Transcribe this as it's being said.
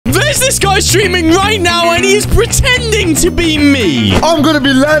this guy streaming right now and he's pretending to be me. I'm gonna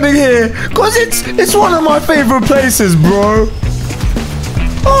be landing here because it's one of my favorite places, bro.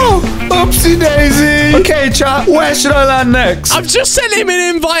 Oh, oopsie daisy. Okay, chat, where should I land next? I've just sent him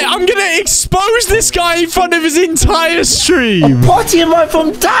an invite. I'm gonna expose this guy in front of his entire stream. A party invite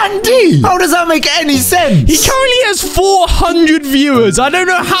from Dandy. How does that make any sense? He currently has 400 viewers. I don't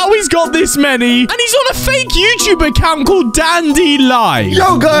know how he's got this many. And he's on a fake YouTube account called Dandy Live.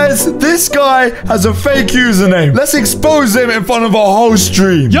 Yo, guys, this guy has a fake username. Let's expose him in front of our whole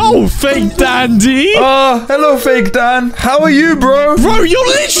stream. Yo, fake Dandy. Hello, fake Dan. How are you, bro? Bro,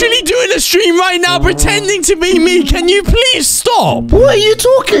 you're literally doing a stream right now pretending to be me. Can you please stop? What are you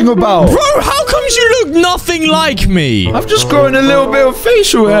talking about? Bro, how comes you look nothing like me? I've just grown a little bit of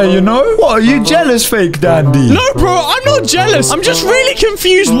facial hair, you know? What, are you jealous, fake Dandy? No, bro, I'm not jealous. I'm just really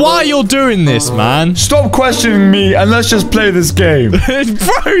confused why you're doing this, man. Stop questioning me and let's just play this game.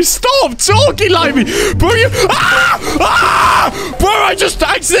 Bro, stop talking like me. Bro, you... Bro, I just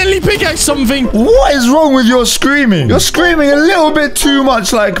accidentally pickaxed something. What is wrong with your screaming? You're screaming a little bit too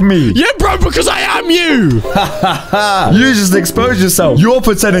much like me. Yeah, bro, because I am you. You just exposed yourself. You're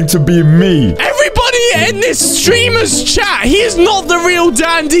pretending to be me. Everybody in this streamer's chat, he is not the real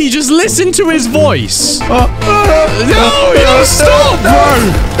Dandy. Just listen to his voice. No, stop,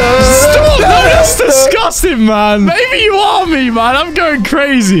 bro. Stop. No, that's disgusting, man. Maybe you are me, man. I'm going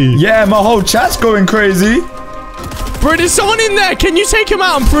crazy. Yeah, my whole chat's going crazy. Bro, there's someone in there. Can you take him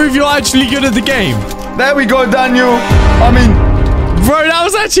out and prove you're actually good at the game? There we go, Daniel. Bro, that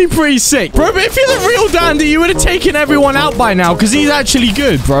was actually pretty sick. Bro, but if you're the real Dandy, you would have taken everyone out by now because he's actually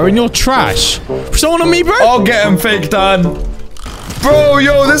good, bro, and you're trash. Someone on me, bro? I'll get him, fake Dan. Bro,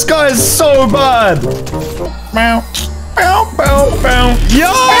 yo, this guy is so bad.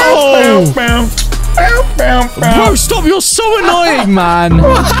 Yo! Bro, stop. You're so annoying, man.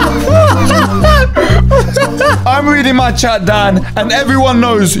 I'm reading my chat, Dan, and everyone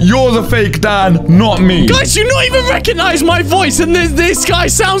knows you're the fake Dan, not me. Guys, you not even recognize my voice, and this guy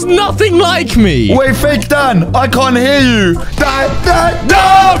sounds nothing like me. Wait, fake Dan, I can't hear you. Bro,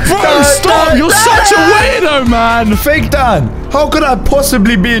 stop. You're such a weirdo, man. Fake Dan, how could I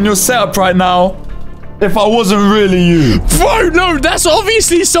possibly be in your setup right now if I wasn't really you? Bro, no, that's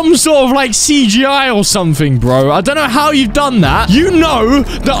obviously some sort of like CGI or something, bro. I don't know how you've done that. You know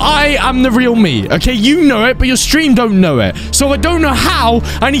that I am the real me, okay? You know it, but your stream don't know it. So I don't know how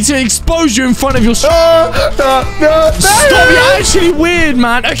I need to expose you in front of your stream. Stop, you're actually weird,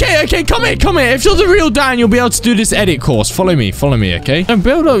 man. Okay, come here. If you're the real Dan, you'll be able to do this edit course. Follow me, okay? And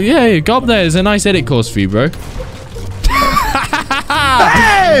build up, yeah, go up there. There's a nice edit course for you, bro.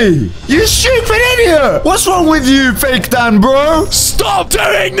 Hey! You stupid idiot! What's wrong with you, fake Dan, bro? Stop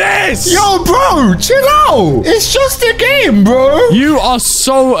doing this! Yo, bro, chill out. It's just a game, bro. You are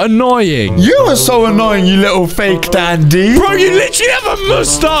so annoying. You are so annoying, you little fake Dandy. Bro, you literally have a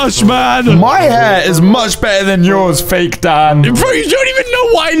mustache, man. My hair is much better than yours, fake Dan. Bro, you don't even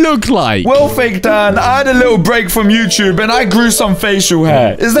know what I look like. Well, fake Dan, I had a little break from YouTube and I grew some facial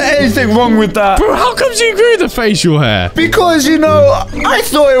hair. Is there anything wrong with that? Bro, how comes you grew the facial hair? Because, you know, I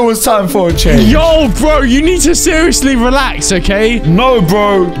thought it was time for a change. Yo, bro, you need to seriously relax, okay? No,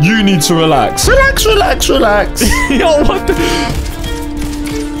 bro, you need to relax. Relax. Yo, what the...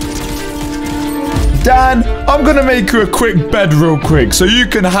 Dan, I'm gonna make you a quick bed real quick so you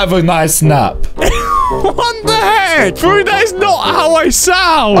can have a nice nap. What the heck? Bro, that is not how I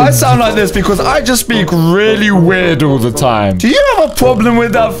sound. I sound like this because I just speak really weird all the time. Do you have a problem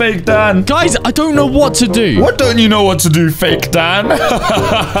with that, fake Dan? Guys, I don't know what to do. What don't you know what to do, fake Dan?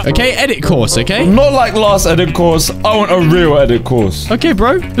 Okay, edit course, okay? Not like last edit course. I want a real edit course. Okay,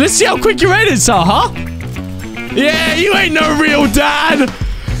 bro. Let's see how quick your edits are, huh? Yeah, you ain't no real dad.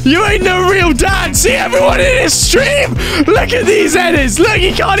 You ain't no real dad. See everyone in his stream. Look at these edits. Look,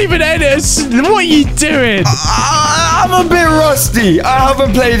 he can't even edit. What are you doing? I'm a bit rusty. I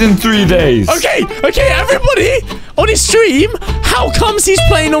haven't played in 3 days. Okay, everybody on his stream, how comes he's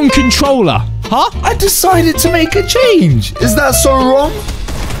playing on controller? Huh? I decided to make a change. Is that so wrong?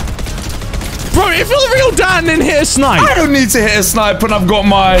 Bro, if you're the real Dan, then hit a snipe. I don't need to hit a snipe when I've got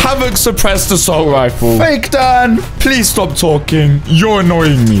my Havoc suppressed assault rifle. Fake Dan, please stop talking. You're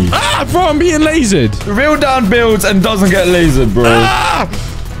annoying me. Bro, I'm being lasered. The real Dan builds and doesn't get lasered, bro.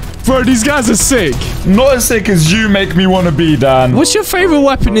 Bro, these guys are sick. Not as sick as you make me want to be, Dan. What's your favorite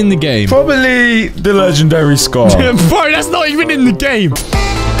weapon in the game? Probably the legendary scar. Bro, that's not even in the game.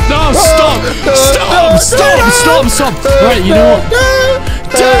 No, stop. Right, you know what?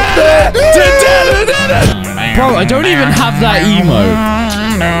 Bro, I don't even have that emo.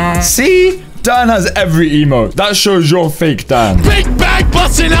 See? Dan has every emote. That shows you're fake Dan. Big bag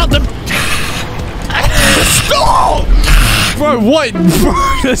busting out the... Stop! Bro, what? Bro,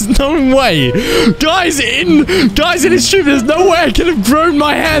 there's no way. Guys in his stream, there's no way I could have grown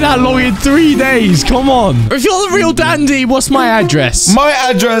my hair that long in 3 days. Come on. If you're the real Dandy, what's my address? My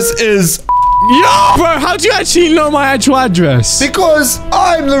address is... Yo! Bro, how do you actually know my actual address? Because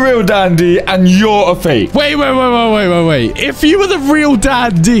I'm the real Dandy and you're a fake. Wait. If you were the real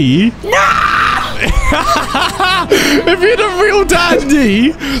Dandy... If you're the real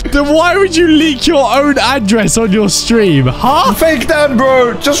Dandy, then why would you leak your own address on your stream, huh? Fake Dan,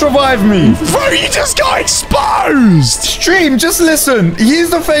 bro. Just revive me. Bro, you just got exposed. Stream, just listen. He's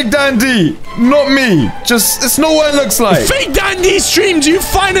the fake Dandy, not me. It's not what it looks like. Fake Dandy stream, do you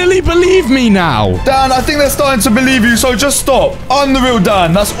finally believe me now? Dan, I think they're starting to believe you, so just stop. I'm the real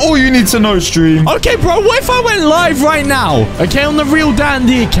Dan. That's all you need to know, stream. Okay, bro, what if I went live right now? Okay, on the real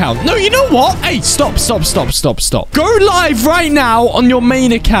Dandy account. No, you know what? Hey, stop. Go live right now on your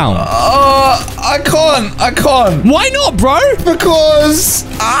main account. I can't. Why not, bro? Because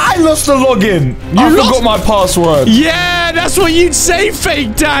I lost the login. I forgot my password. Yeah, that's what you'd say,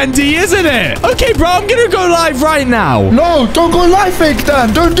 fake Dandy, isn't it? Okay, bro, I'm gonna go live right now. No, don't go live, fake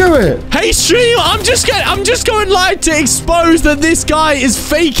Dan. Don't do it. Hey, stream, I'm just going live to expose that this guy is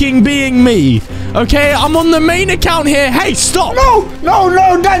faking being me. Okay, I'm on the main account here. Hey, stop. No,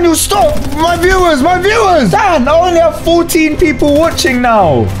 Daniel, stop. My viewers. Dan, I only have 14 people watching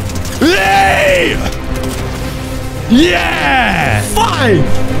now. Hey! Yeah! 5.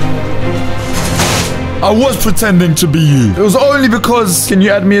 I was pretending to be you. It was only because... Can you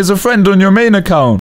add me as a friend on your main account?